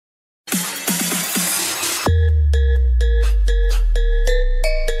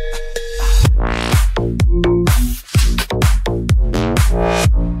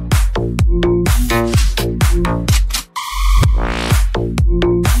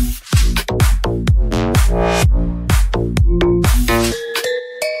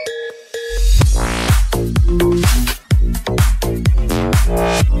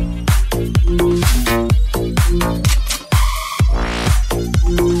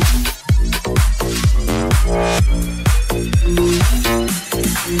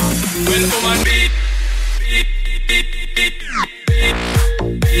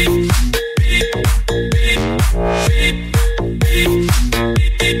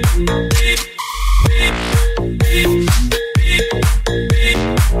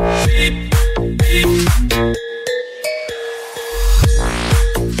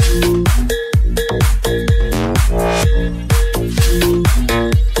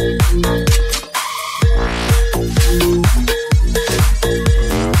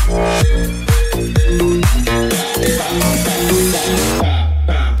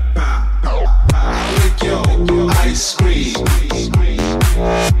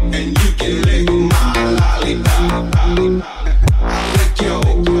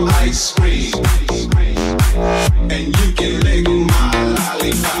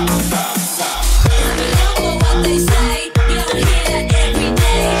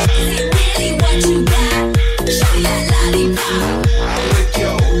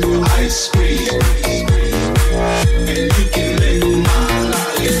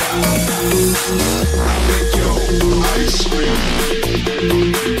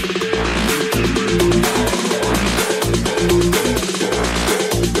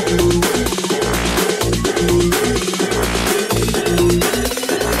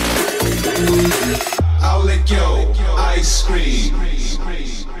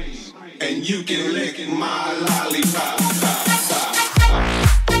and you can lick my lollipop.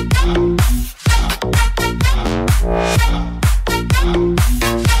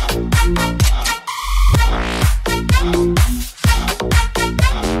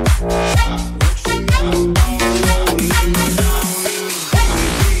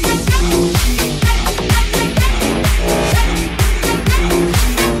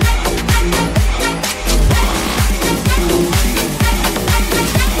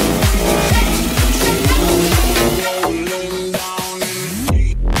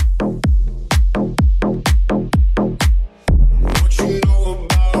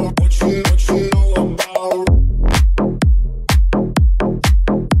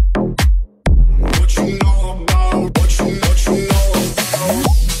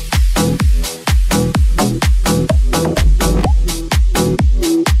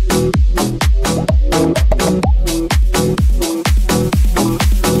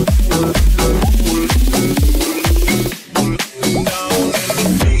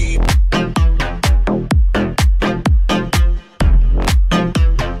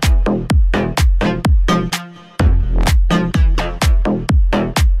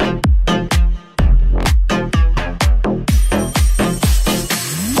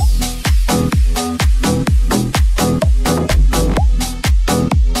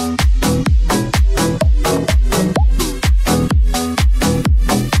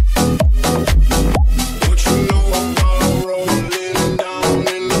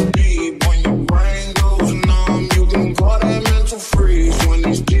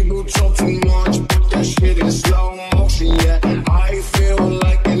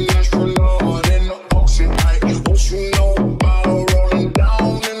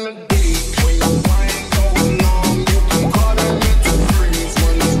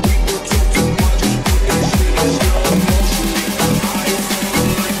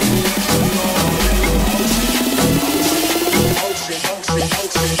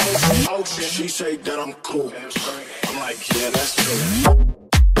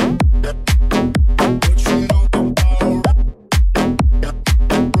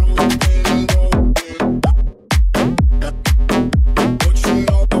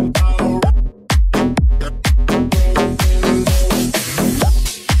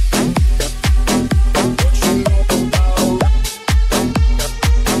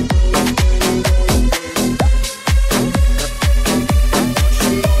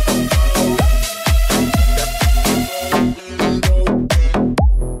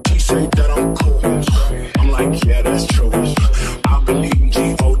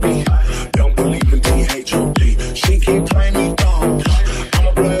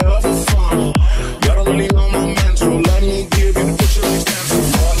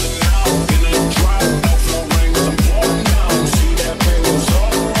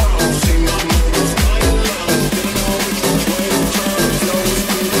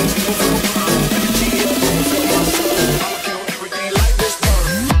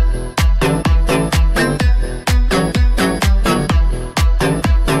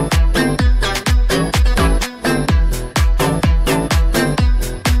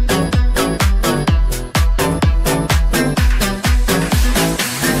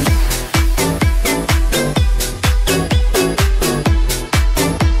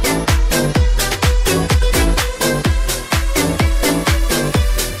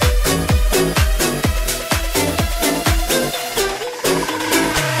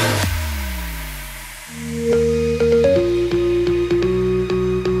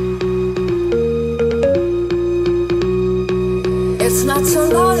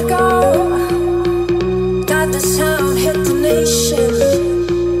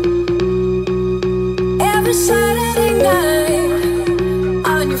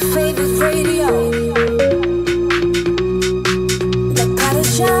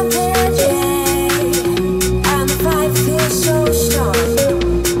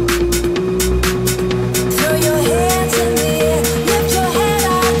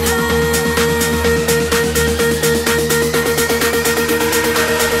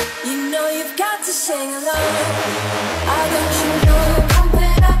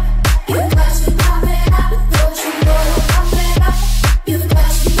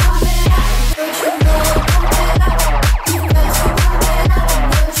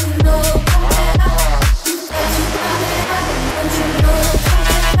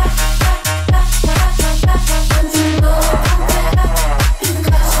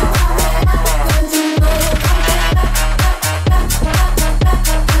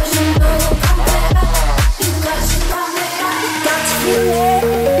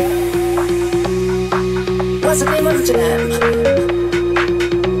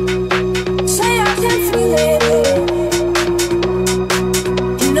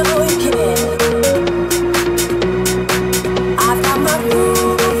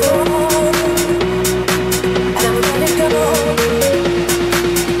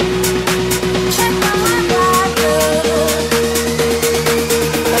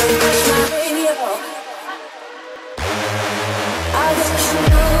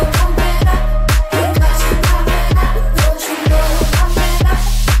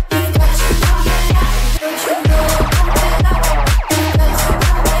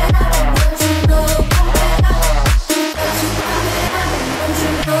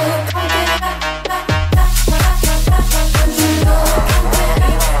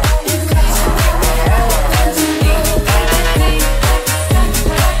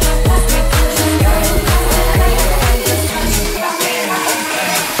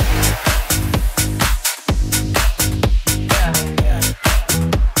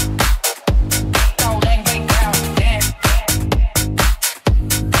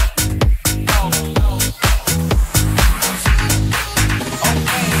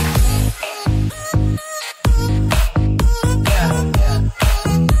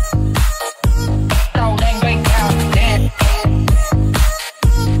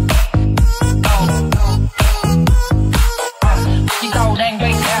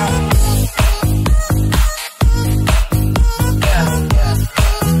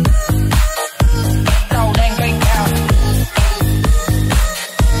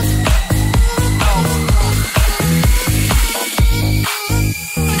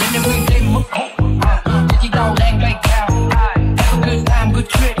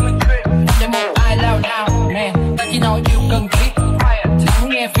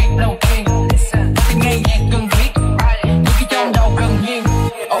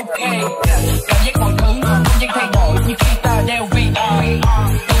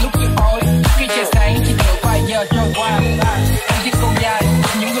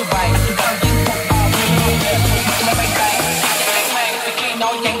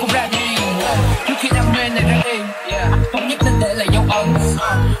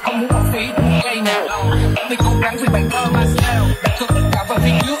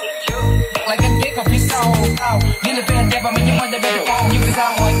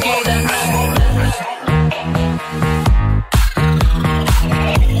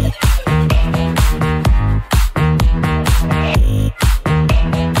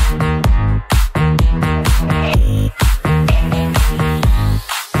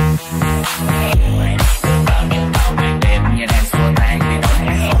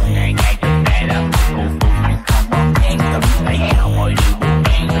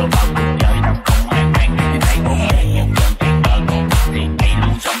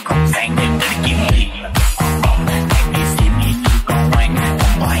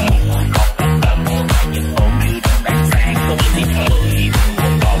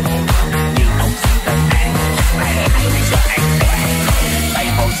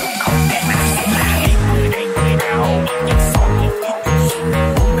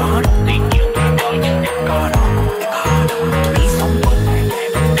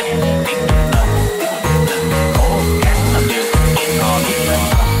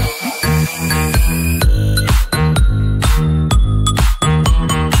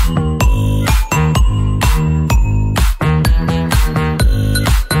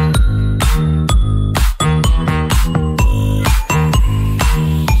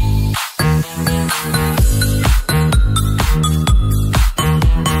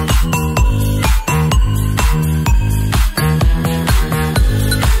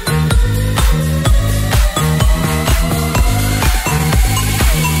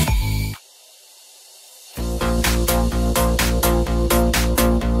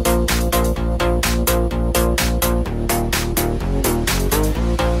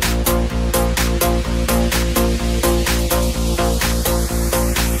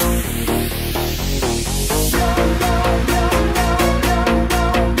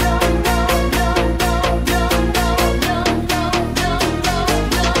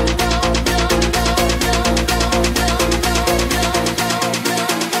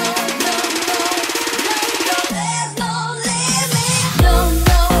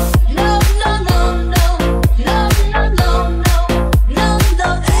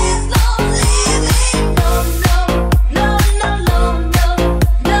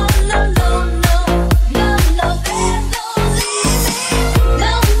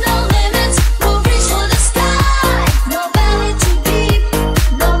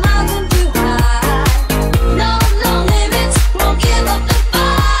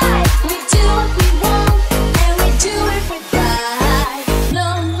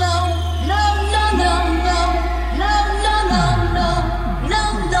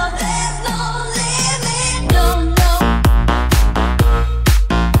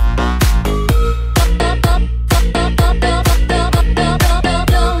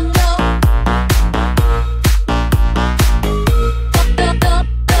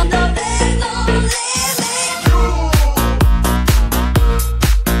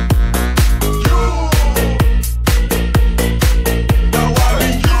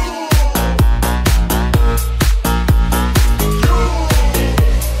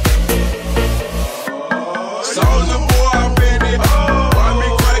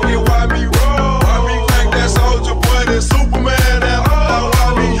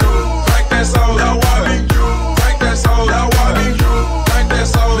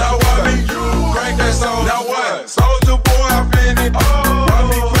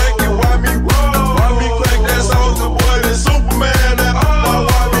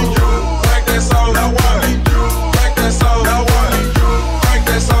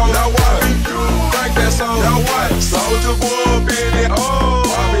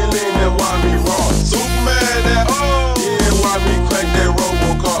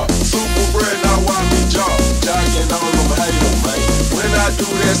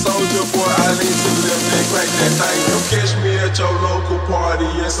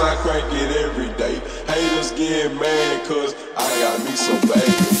 crank it every day. Haters get mad cause I got me some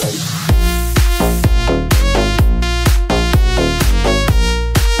baby.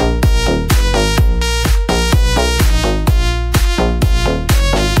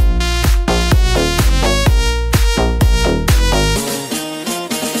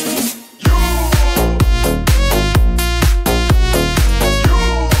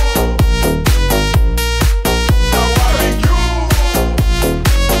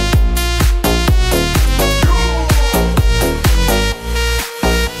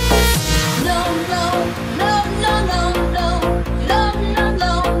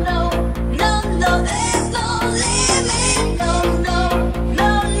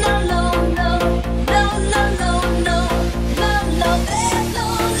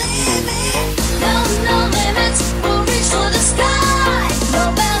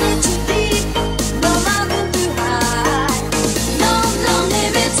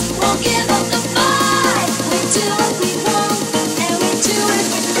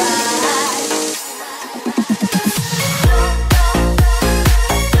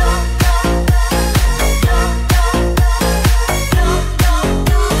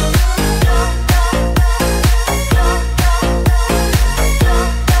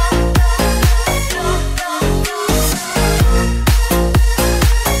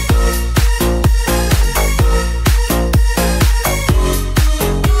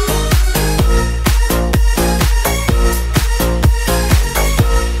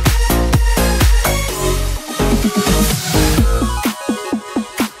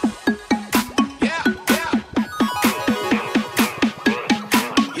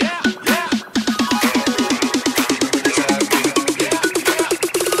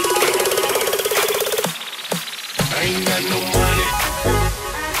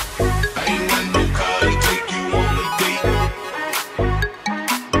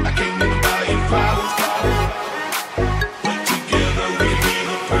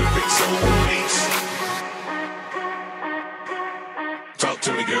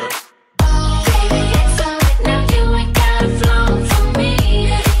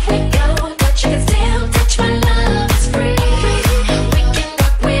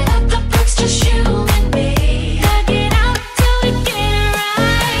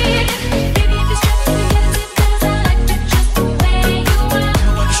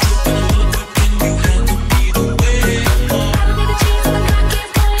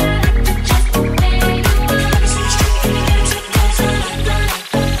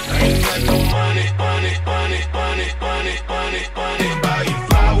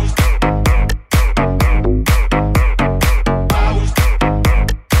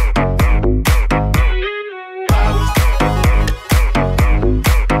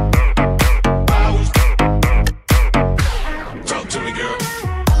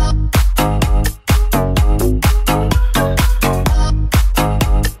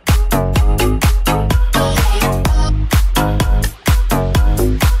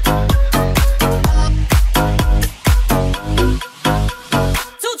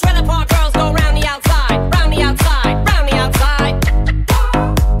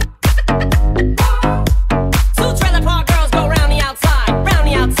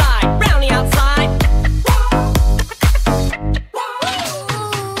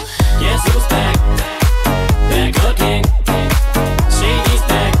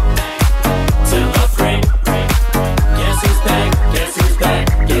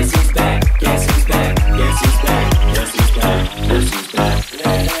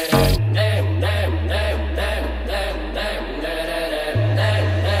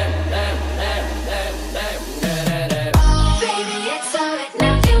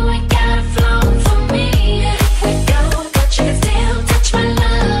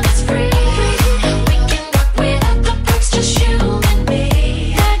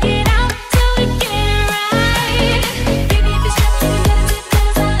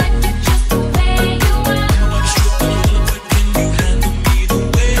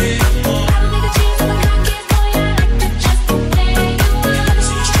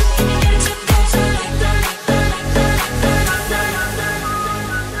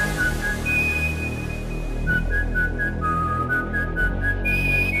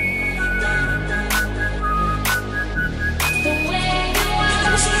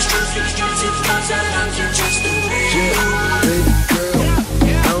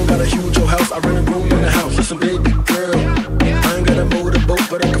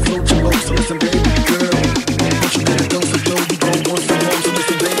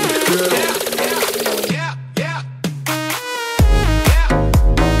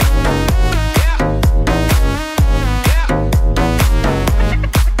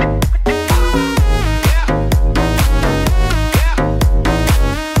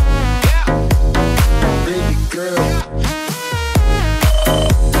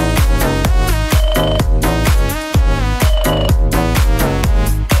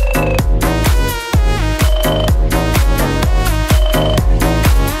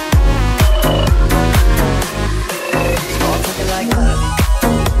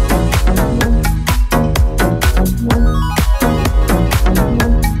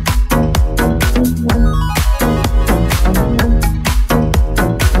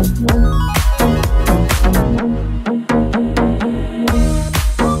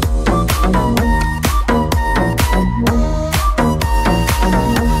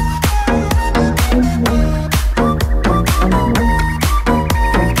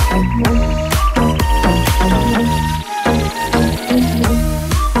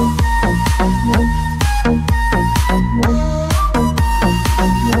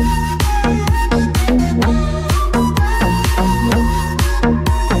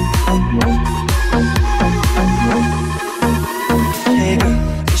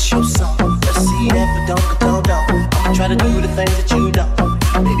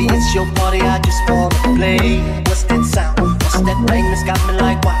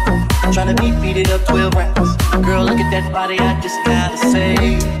 tryna beat it up 12 rounds. Girl, look at that body, I just gotta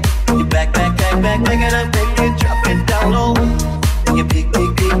say. You back it up, then you drop it down low. And you pick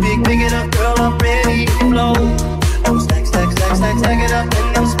it up, girl, I'm ready to blow. I'm stack it up,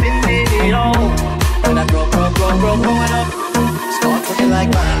 and I'm spinning it all. When I grow it up, start looking like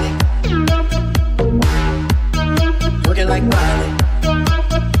Miley. Looking like Miley.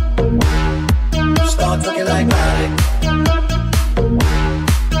 Start looking like Miley.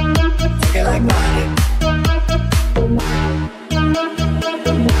 Looking like Miley.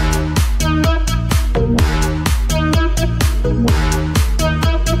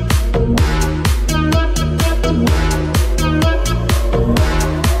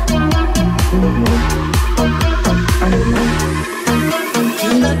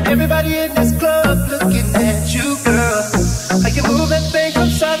 Everybody in this club looking at you, girl. How you move that thing from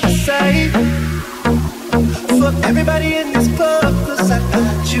side to side. Fuck everybody in this club, cause I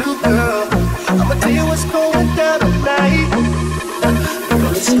got you, girl. I'ma tell you what's going down tonight.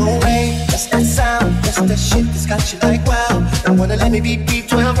 Girl, it's gon' rain, that's that sound. That's that shit that's got you like wow. Don't wanna let me beat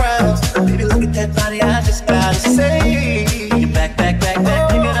 12 rounds. Baby, look at that body, I just gotta say. You back it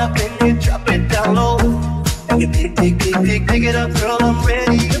up and you drop it down low. You pick it up, girl, I'm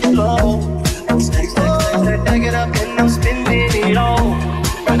ready to blow. Stack it up, and I'm spinning it all.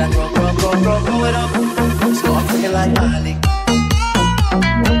 When I grow it up, start looking like Miley.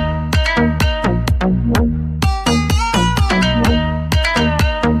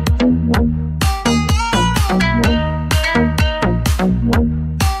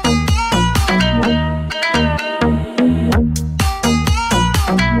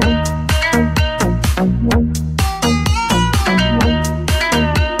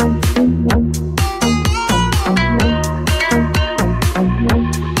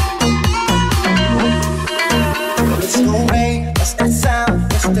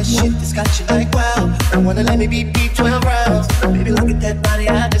 Let me beat 12 rounds. Baby, look at that body,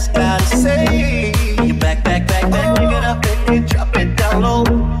 I just gotta say. You back it up and you drop it down low.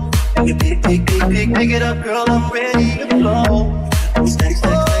 You pick it up, girl, I'm ready to blow. Stack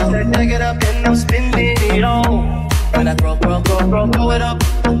it up and I'm spinning it all. When I grow it up,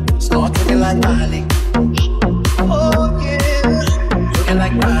 start looking like Miley. Oh yeah, looking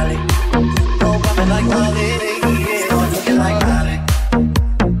like Miley. Go poppin' like Miley, yeah. Start looking like Miley.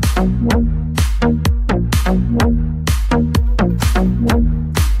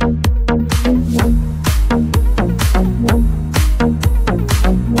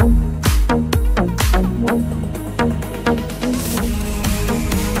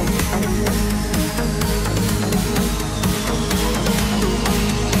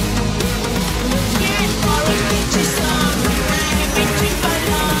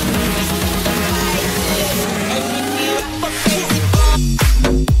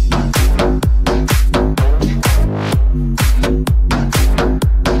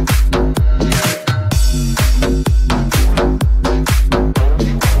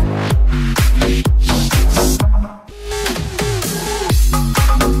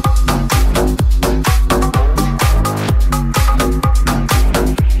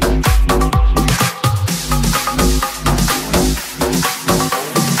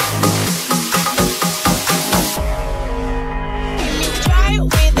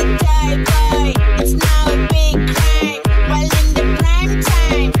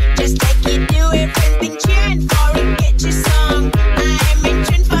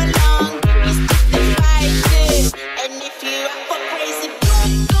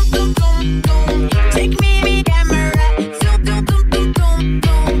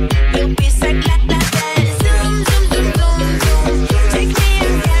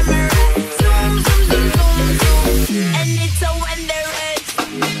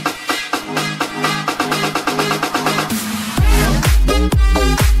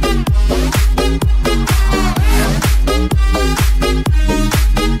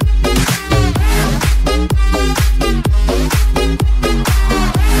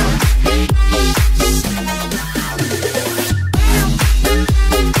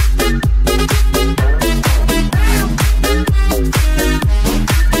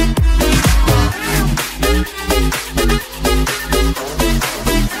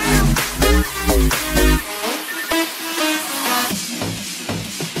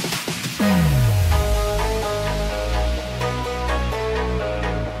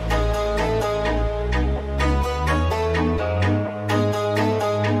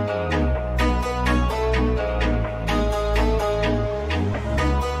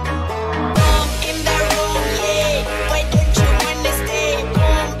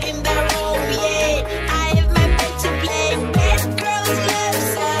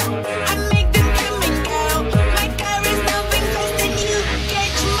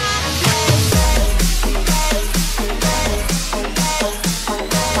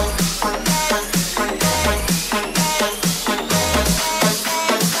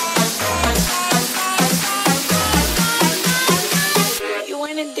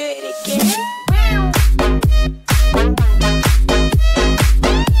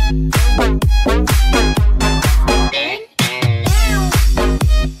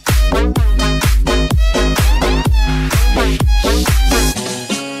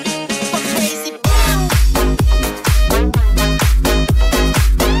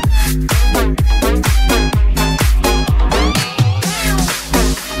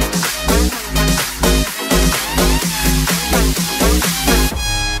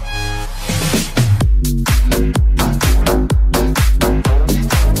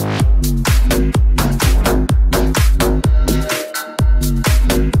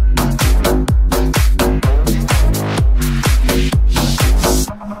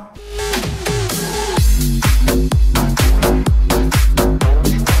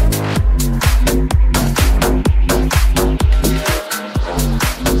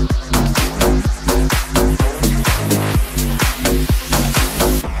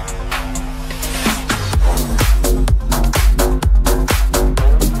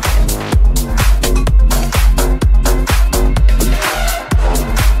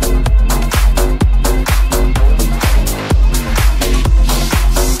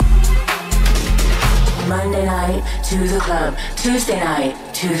 club. Tuesday night,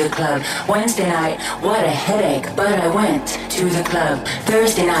 to the club. Wednesday night, what a headache, but I went to the club.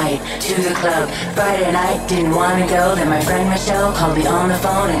 Thursday night, to the club. Friday night, didn't want to go. Then my friend Michelle called me on the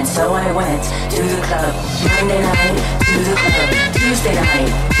phone, and so I went to the club. Monday night, to the club. Tuesday night,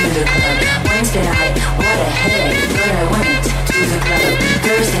 to the club. Wednesday night, what a headache, but I went to the club.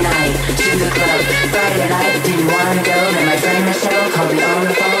 Thursday night, to the club. Friday night, didn't want to go. Then my friend Michelle called me on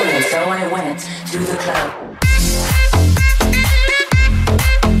the phone, and so I went to the club.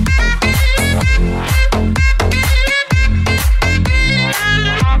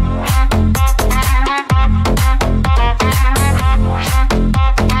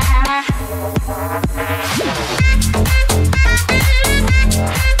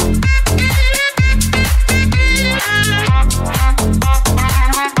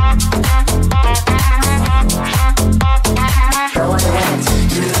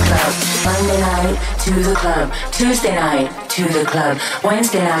 To the club. Tuesday night, to the club.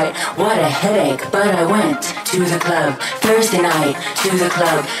 Wednesday night, what a headache, but I went to the club. Thursday night, to the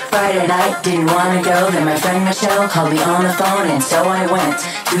club. Friday night, didn't want to go. Then my friend Michelle called me on the phone, and so I went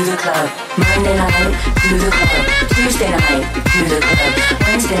to the club. Monday night, to the club. Tuesday night, to the club.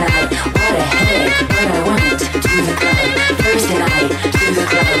 Wednesday night, what a headache, but I went to the club. Thursday night, to the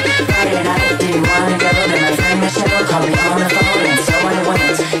club. Friday night, didn't want to go. Then my friend Michelle called me on the phone, and so I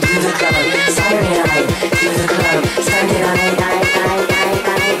went to the club. Saturday night, to the club. Sunday night,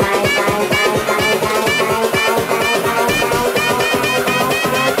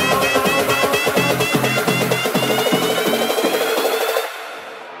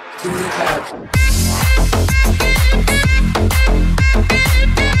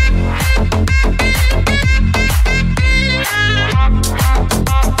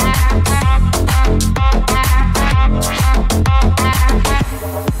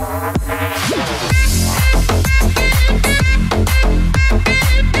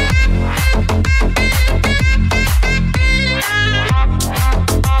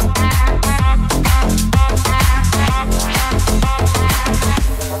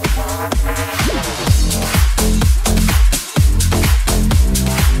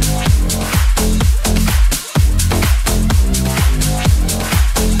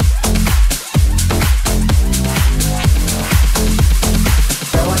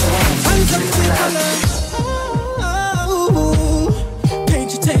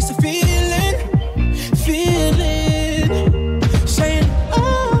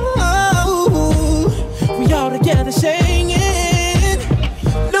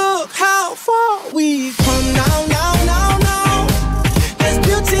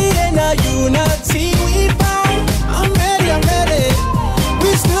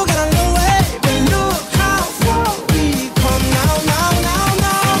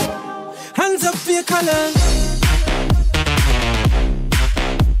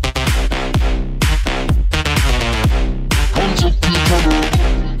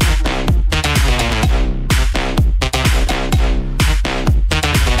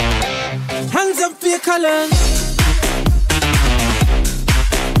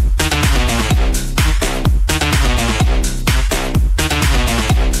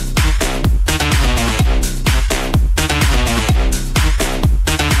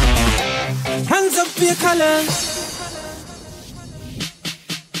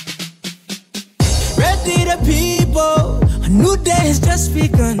 Ready the people, a new day has just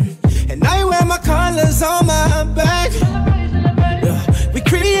begun, and I wear my colors on my back. Yeah, we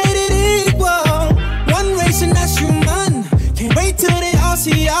created equal, one race and that's human. Can't wait till they all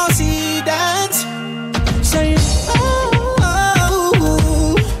see that. Saying,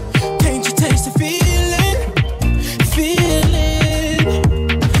 oh, can't you taste the feeling?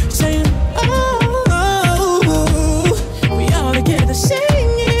 Saying, oh, we all together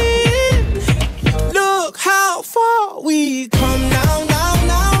singing. Look how far we come now.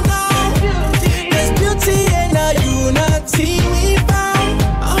 There's beauty in our unity we found.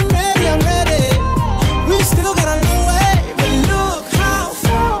 I'm ready. We still got a long way, but look how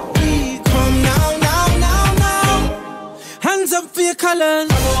far we come now. Hands up for your colors.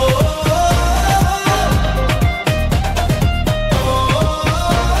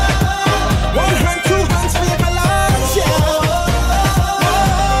 One hand, two hands for your colors, yeah.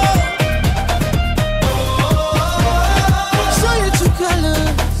 Show your true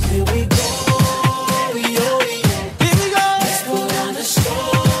colors. Here we go, here we go. Let's put on the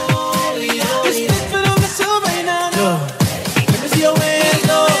story, Let's flip it over to right now. Let me see your hands,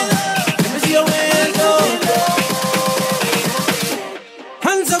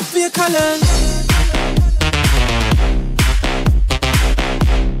 Hands up for your colors.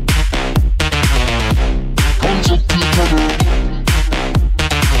 Hands up for your colors.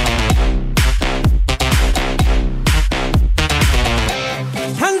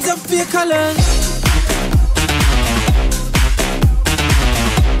 Hands up for your colors.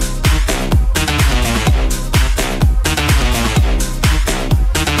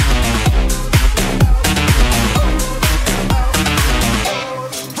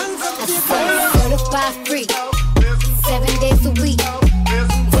 Certified free, 7 days a week.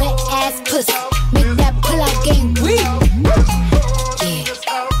 Wet ass pussy, make that pull out game weak.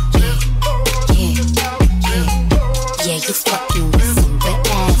 Yeah, you fucking with some wet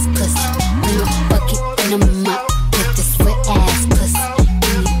ass pussy. In a bucket, in a mop, with this wet ass pussy.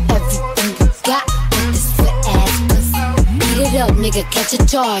 Give me everything you got with this wet ass pussy. Beat it up, nigga, catch a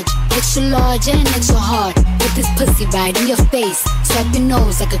charge. Extra large and extra hard. Put this pussy right in your face. Swipe your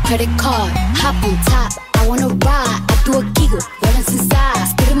nose like a credit card. Hop on top, I wanna ride. I do a giggle, rolling inside.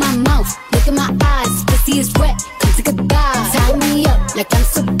 Spit in my mouth, look in my eyes. Pussy is wet, come take a dive. Tie me up like I'm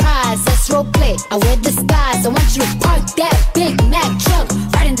surprised. That's roleplay, I wear disguise. I want you to park that Big Mac truck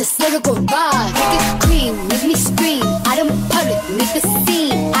right in this little garage. Make it clean, make me scream. I don't public, make a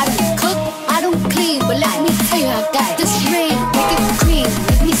scene. I don't cook, I don't clean, but let me tell you I got this ring. Make it clean,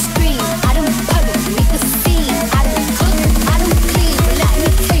 make me scream. I don't public, make a scene. I don't cook, I don't clean, but let me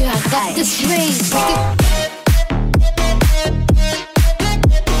tell you I got this ring. Make it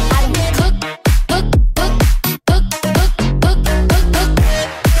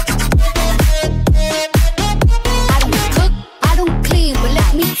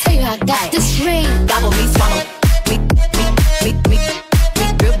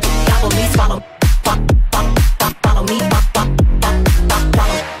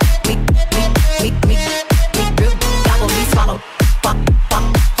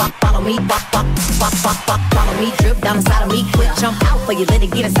you let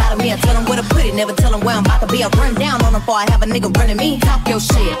it get inside of me. I tell them where to put it, never tell them where I'm about to be. I run down on them before I have a nigga running me. Talk your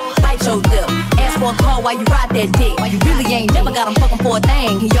shit, bite your lip. Ask for a call while you ride that dick. You really ain't never got him fucking for a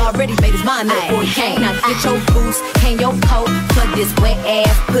thing. He already made his mind up before he came. Now get your boots, hang your coat for this wet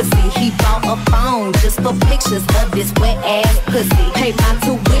ass pussy. He bought a phone just for pictures of this wet ass pussy. Pay my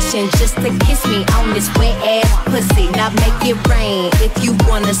tuition just to kiss me on this wet ass pussy. Now make it rain if you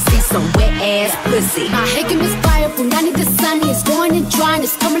wanna see some wet ass pussy. My head can misfire from 90 to sunny. It's going and drying,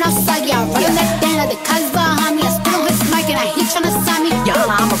 it's coming outside. Yeah, I run that down like the cuz behind me. I spit on his mic and I hit tryna sign me.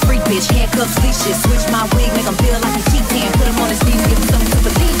 Y'all, I'm a freak bitch, handcuffs, leashes. Switch my wig, make him feel like a cheating. Put him on his knees, give him something to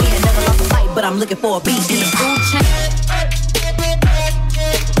believe in. Never lost a fight, but I'm looking for a beat in the food chain.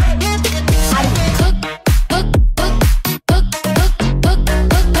 I don't cook.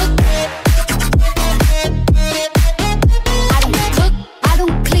 I don't cook, I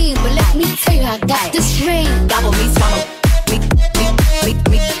don't clean, but let me tell you I got this ring. Gobble me, swallow. Me,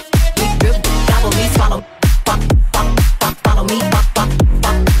 drip. Gobble me, swallow. Follow me, follow.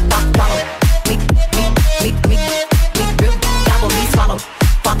 Me, drip. Gobble me, swallow.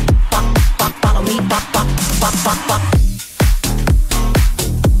 Follow me, follow.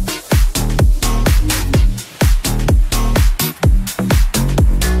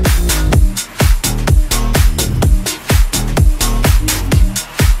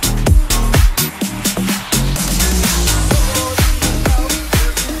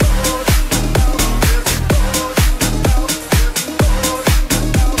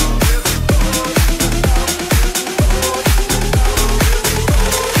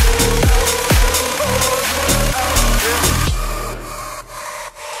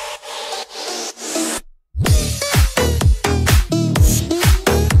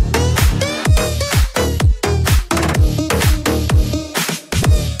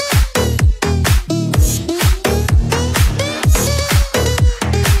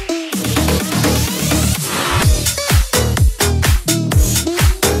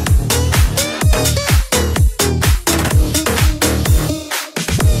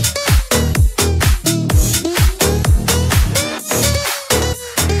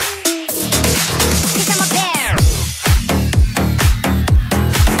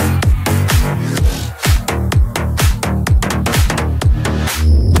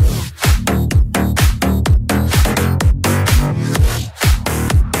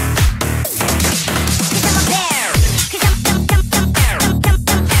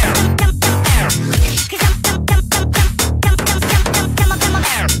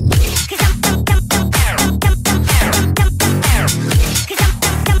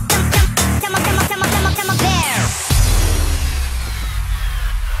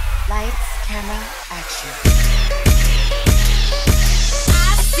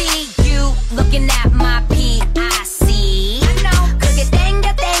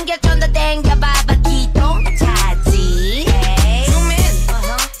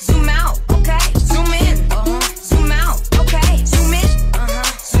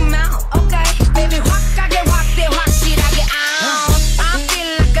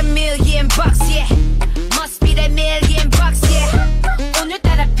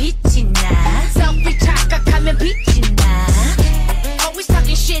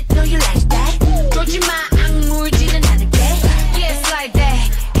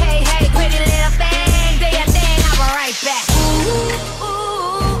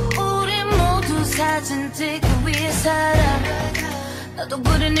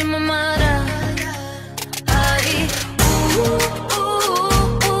 네 맘 알아. 아이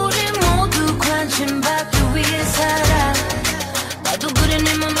우리 모두 관심 받기 위해 살아. 나도 그래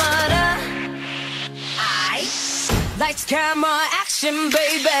네 맘 알아. Lights, camera, action,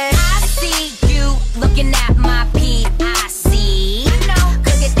 baby. I see you looking at my PIC.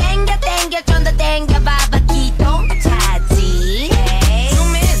 그게 땡겨 땡겨 좀 더 땡겨 봐봐 기도 차지.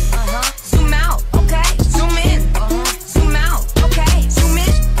 Zoom in, zoom out, okay. Zoom in, zoom out, okay. Zoom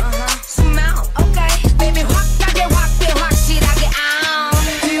in, zoom out, okay. Baby 확하게 확실하게 out.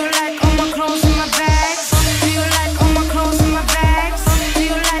 Do you like all my clothes in my bags? Do you like all my clothes in my bags? Do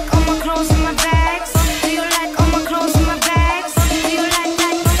you like all my clothes in my bags? Do you like all my clothes in my bags? Do you like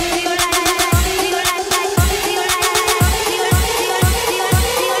that? Do you like that? Do you like that? Do you like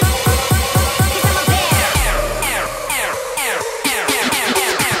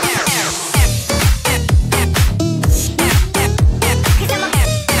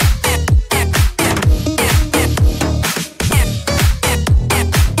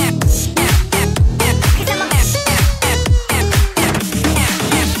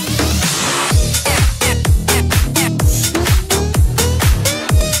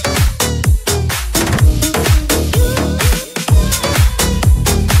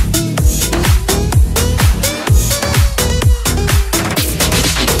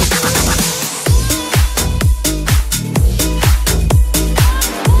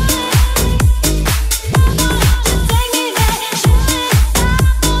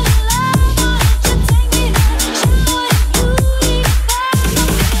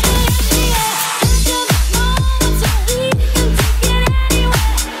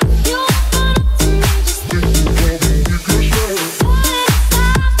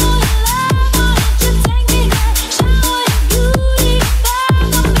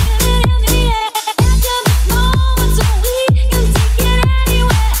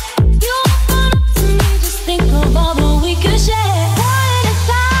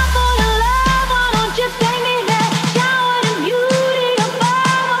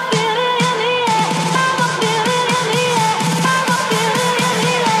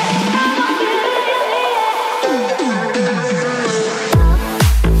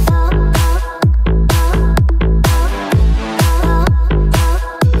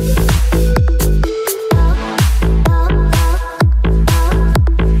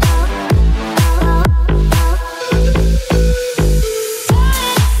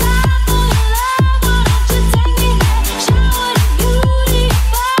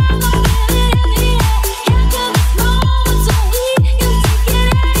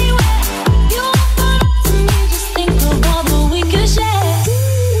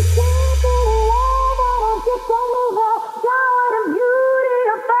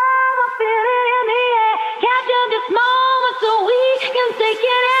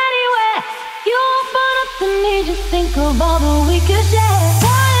think of all that we could share.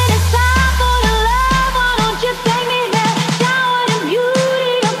 When it's time for your love, why don't you take me there? Shower the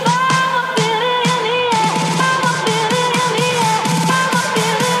beauty of I'm feeling in the air. I'm feeling in the air. I'm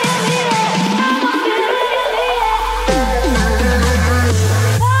feeling in the air. I'm feeling in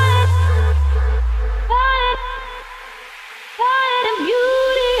the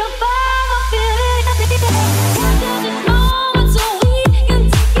beauty of I'm feeling in the air. Capture this moment so we can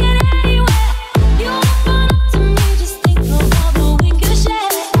take it anywhere. You open up to me, just think of all that we could share.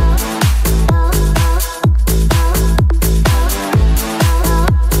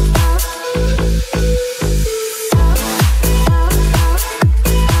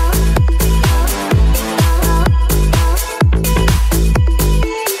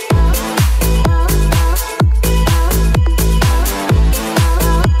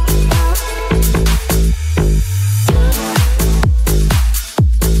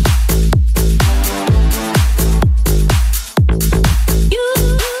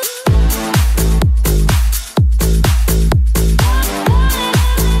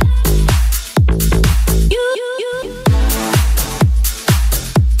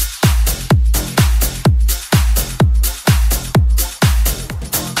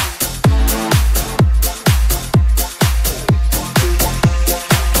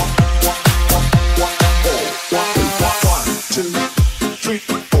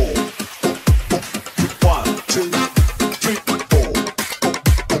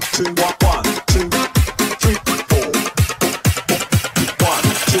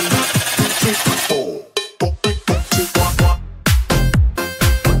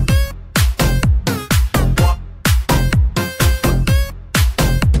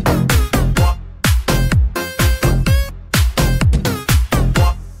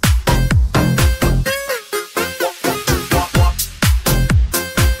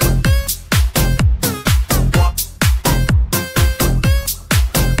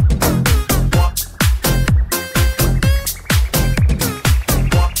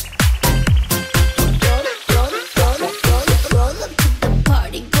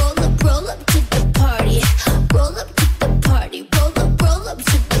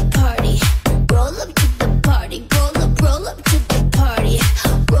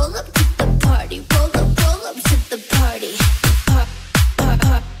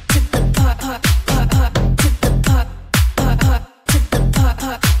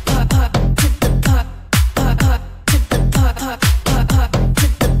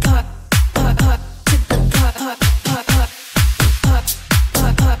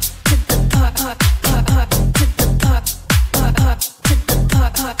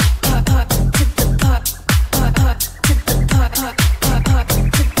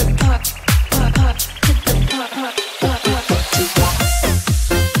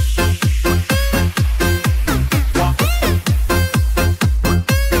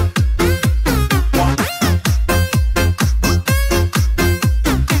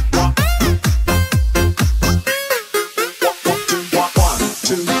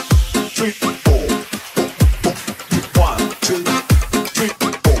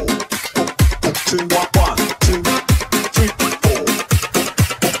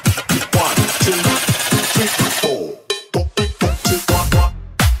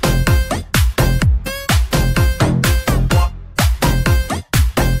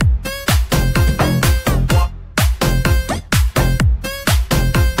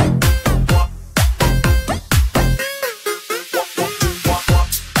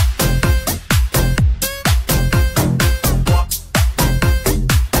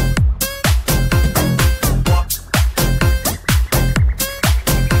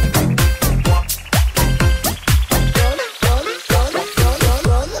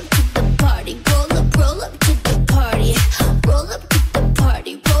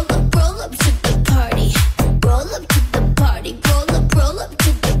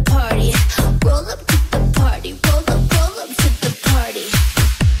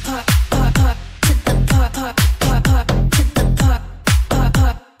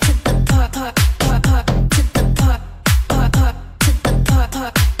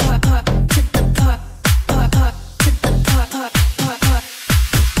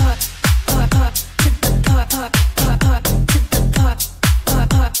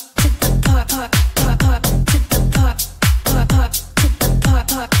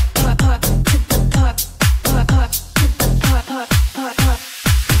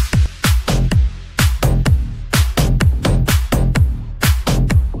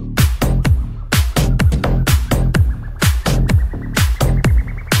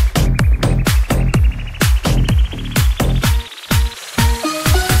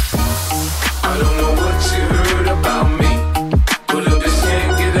 don't know what you heard about me, but a bitch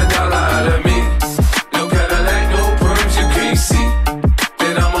can't get a dollar out of me. No Cadillac, no perms, you can't see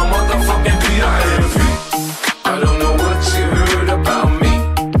that I'm a motherfucking PIMP. I don't know what you heard about me,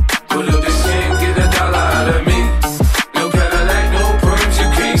 but a bitch can't get a dollar out of me. No Cadillac, no perms, you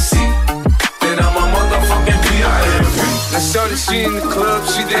can't see that I'm a motherfucking PIMP. Now shorty, she in the club,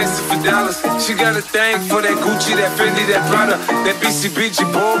 she dancing for dollars. She got a thing for that Gucci, that Fendi, that Prada, that BCBG,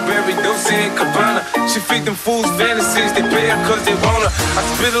 Burberry, Dolce and Gabbana. She feed them fools fantasies, they pay her cause they want her. I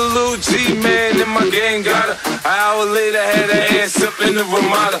spit a little G, man, and my gang got her. An hour later, had her ass up in the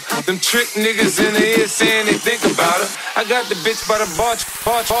Ramada. Them trick niggas in the ear saying they think about her. I got the bitch by the barge.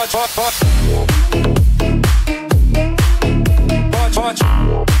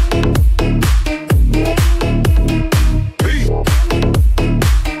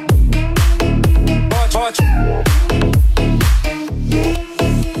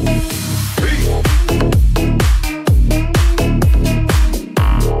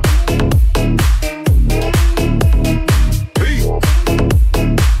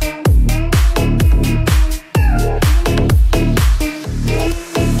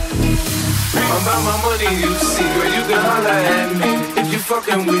 You see, girl, you can holler at me if you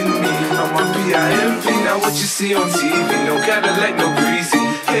fucking with me. I'm a PIMP, now what you see on TV. No Cadillac, no greasy,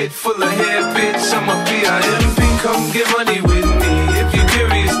 head full of hair, bitch. I'm a PIMP, come get money with me if you're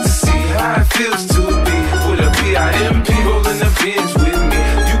curious to see how it feels to be with a PIMP rolling the bins with me.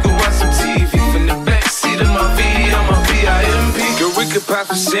 You can watch some TV from the backseat of my V. I'm a PIMP. Girl, we could pop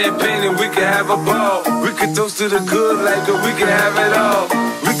some champagne and we could have a ball. We could toast to the good like girl, we could have it all.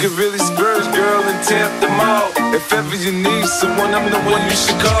 We could really splurge, girl, and tear up the mall. If ever you need someone, I'm the one you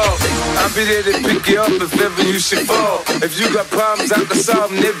should call. I'll be there to pick you up if ever you should fall. If you got problems, I can solve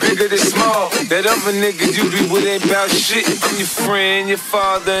them, they're bigger than small. That other nigga you be with ain't about shit. I'm your friend, your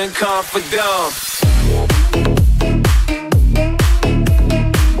father, and confidant.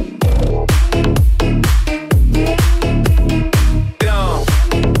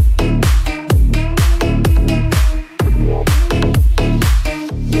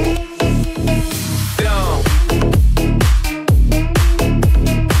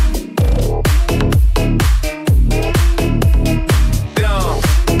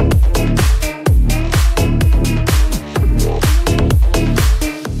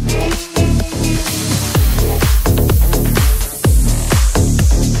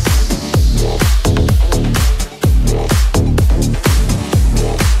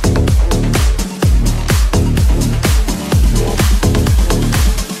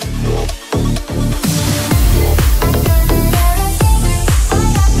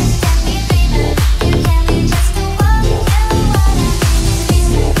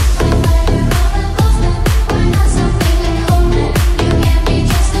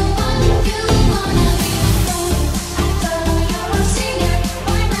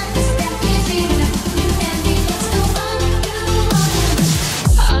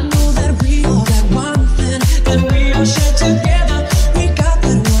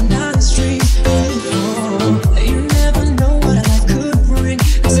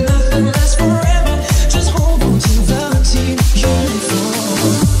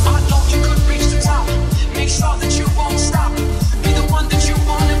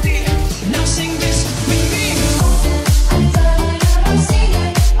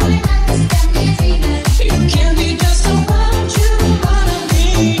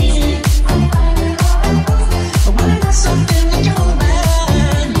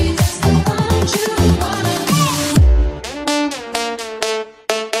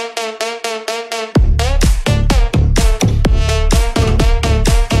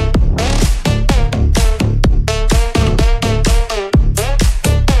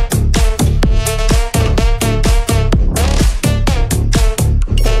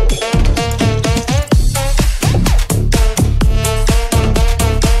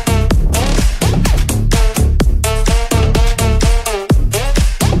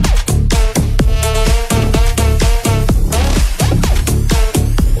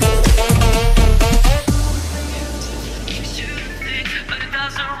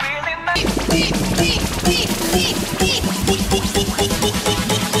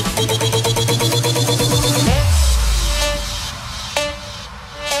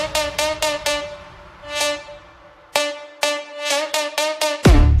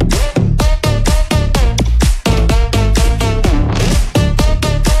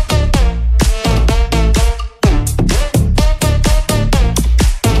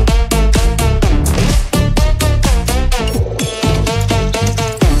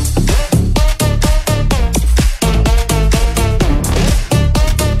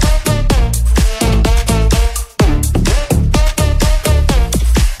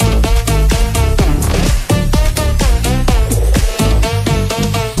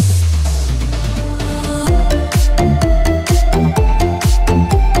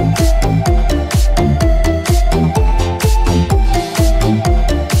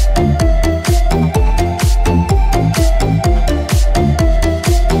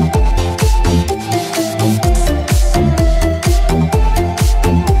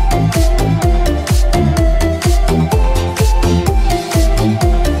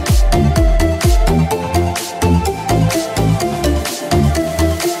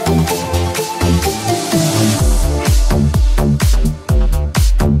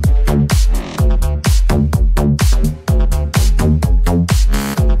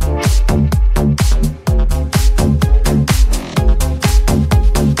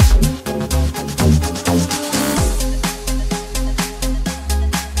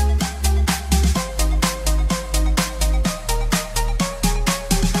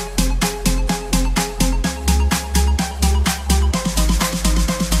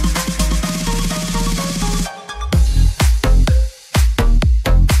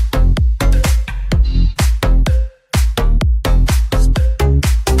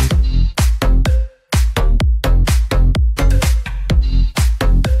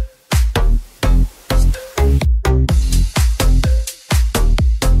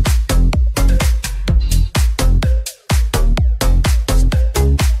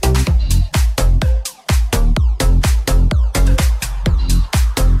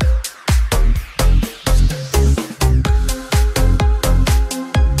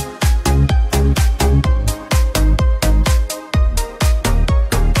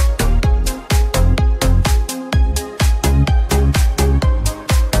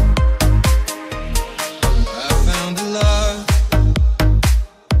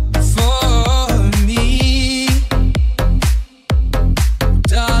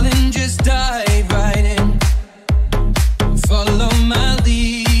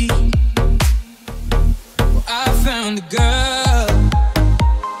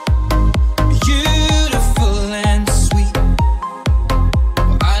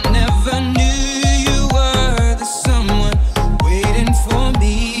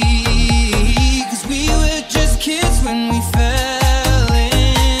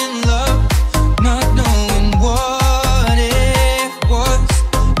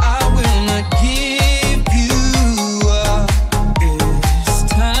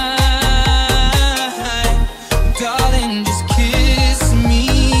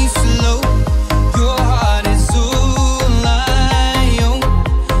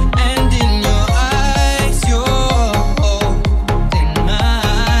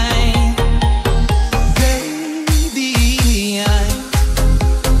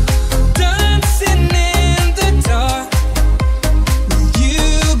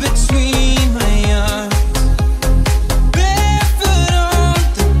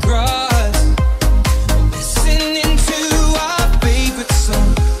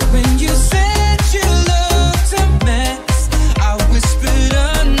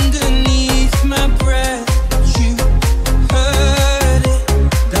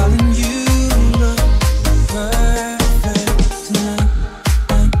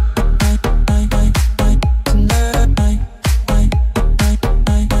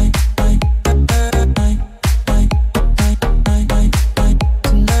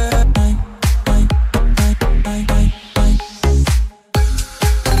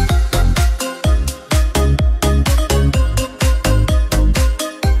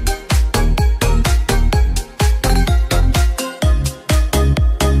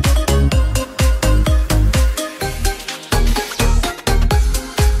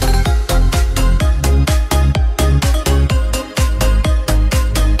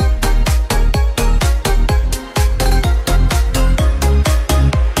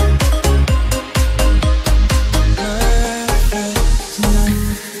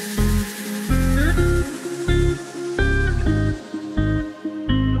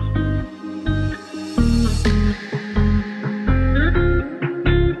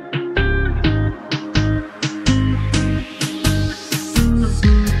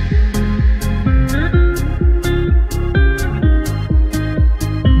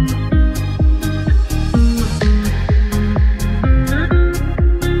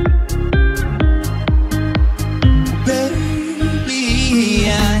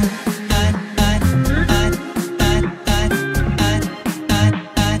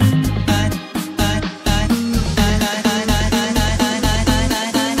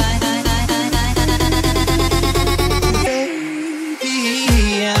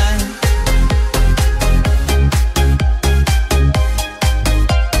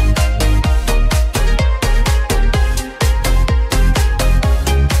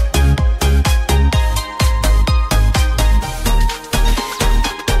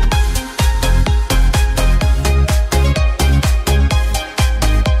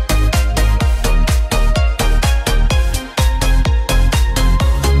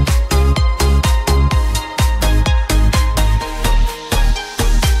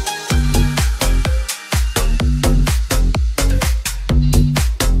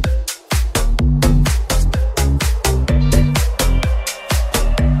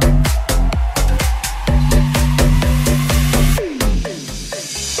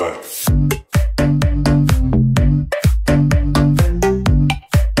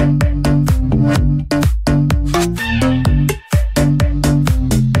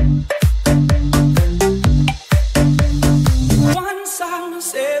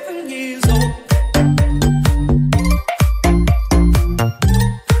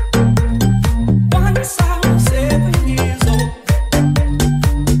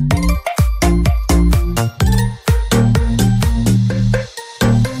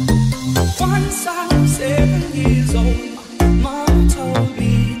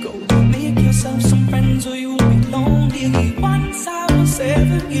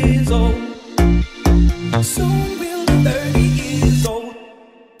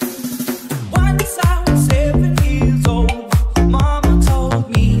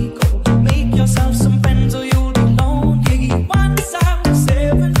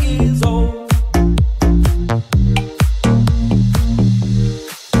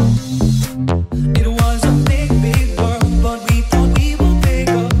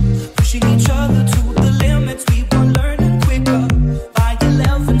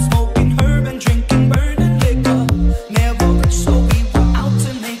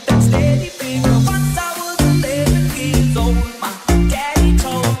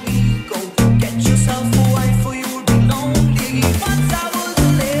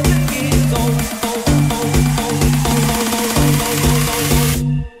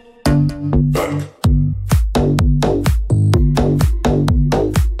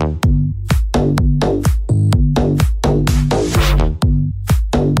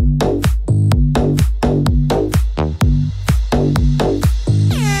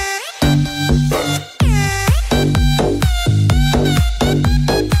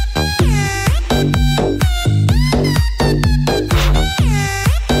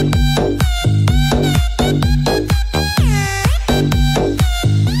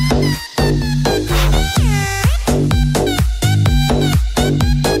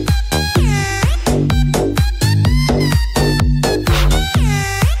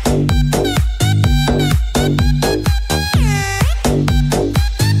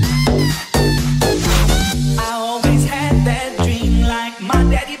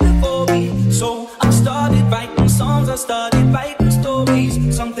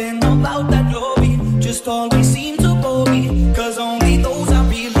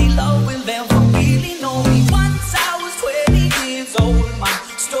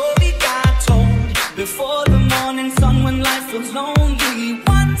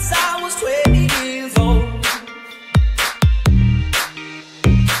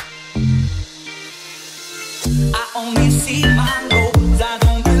 I only see my